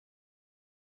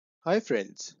Hi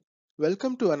friends,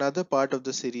 welcome to another part of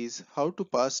the series How to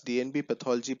Pass D.N.B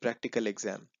Pathology Practical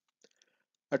Exam.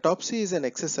 Autopsy is an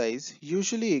exercise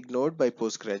usually ignored by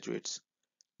postgraduates,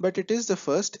 but it is the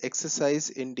first exercise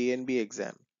in D.N.B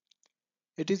exam.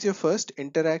 It is your first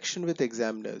interaction with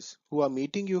examiners who are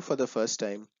meeting you for the first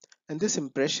time, and this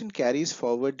impression carries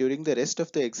forward during the rest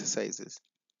of the exercises.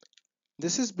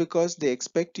 This is because they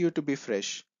expect you to be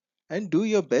fresh and do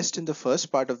your best in the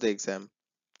first part of the exam.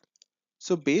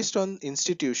 So based on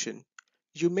institution,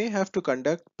 you may have to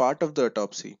conduct part of the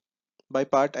autopsy. By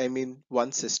part I mean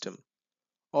one system.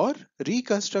 Or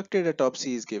reconstructed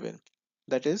autopsy is given.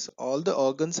 That is, all the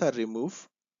organs are removed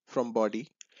from body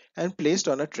and placed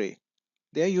on a tray.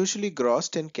 They are usually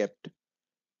grossed and kept.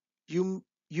 You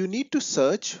need to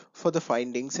search for the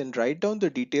findings and write down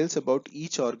the details about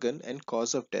each organ and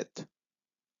cause of death.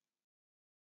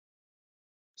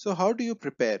 So how do you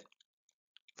prepare?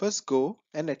 First go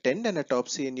and attend an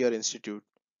autopsy in your institute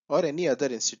or any other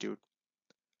institute.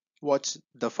 Watch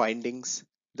the findings,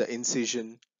 the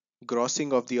incision,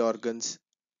 grossing of the organs.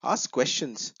 Ask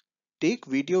questions. Take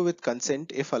video with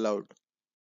consent if allowed.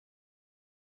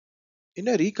 In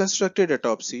a reconstructed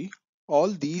autopsy, all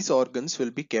these organs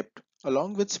will be kept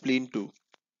along with spleen too.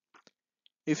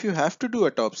 If you have to do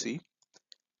autopsy,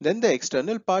 then the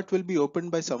external part will be opened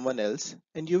by someone else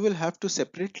and you will have to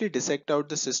separately dissect out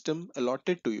the system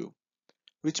allotted to you,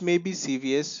 which may be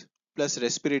CVS plus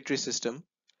respiratory system,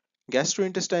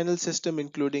 gastrointestinal system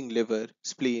including liver,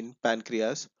 spleen,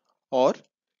 pancreas, or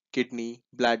kidney,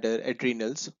 bladder,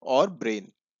 adrenals, or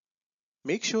brain.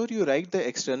 Make sure you write the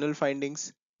external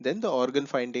findings, then the organ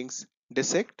findings,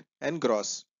 dissect, and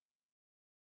gross.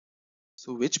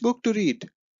 So, which book to read?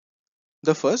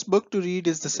 The first book to read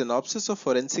is the Synopsis of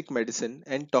Forensic Medicine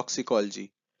and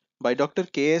Toxicology by Dr.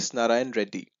 K.S. Narayan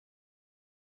Reddy.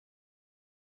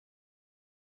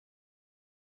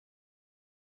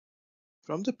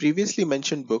 From the previously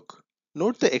mentioned book,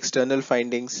 note the external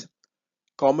findings,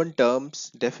 common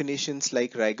terms, definitions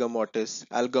like rigor mortis,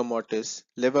 algor mortis,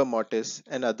 liver mortis,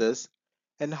 and others,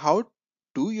 and how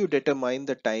do you determine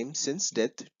the time since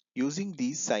death using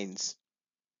these signs.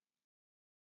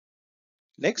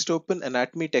 Next, open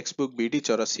Anatomy textbook BD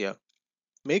Chaurasia.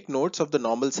 Make notes of the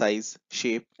normal size,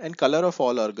 shape, and color of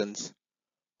all organs.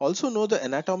 Also know the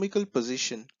anatomical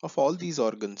position of all these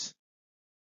organs.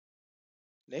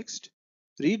 Next,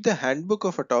 read the Handbook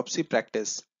of Autopsy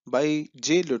Practice by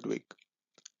J. Ludwig.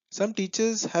 Some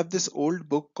teachers have this old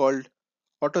book called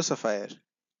Autosapphire.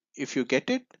 If you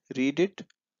get it, read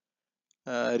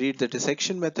the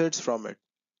dissection methods from it.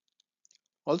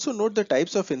 Also note the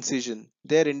types of incision,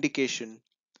 their indication,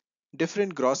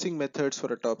 different grossing methods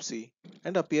for autopsy,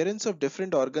 and appearance of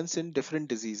different organs in different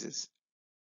diseases.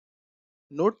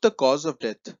 Note the cause of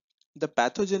death, the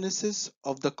pathogenesis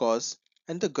of the cause,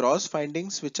 and the gross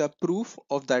findings which are proof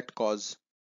of that cause.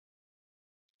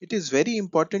 It is very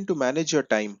important to manage your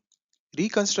time.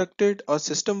 Reconstructed or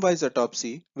system-wise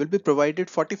autopsy will be provided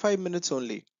 45 minutes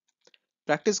only.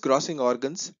 Practice grossing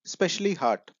organs, especially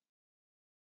heart.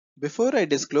 Before I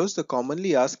disclose the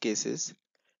commonly asked cases,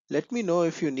 let me know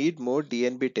if you need more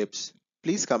D.N.B tips.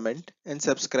 Please comment and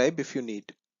subscribe if you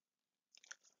need.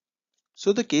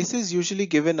 So the cases usually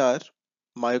given are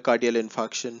myocardial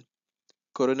infarction,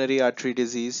 coronary artery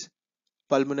disease,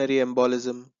 pulmonary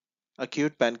embolism,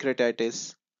 acute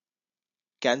pancreatitis,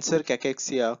 cancer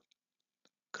cachexia,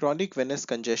 chronic venous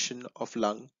congestion of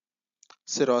lung,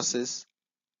 cirrhosis.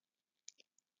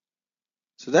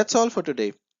 So that's all for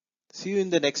today. See you in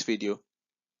the next video.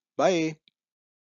 Bye.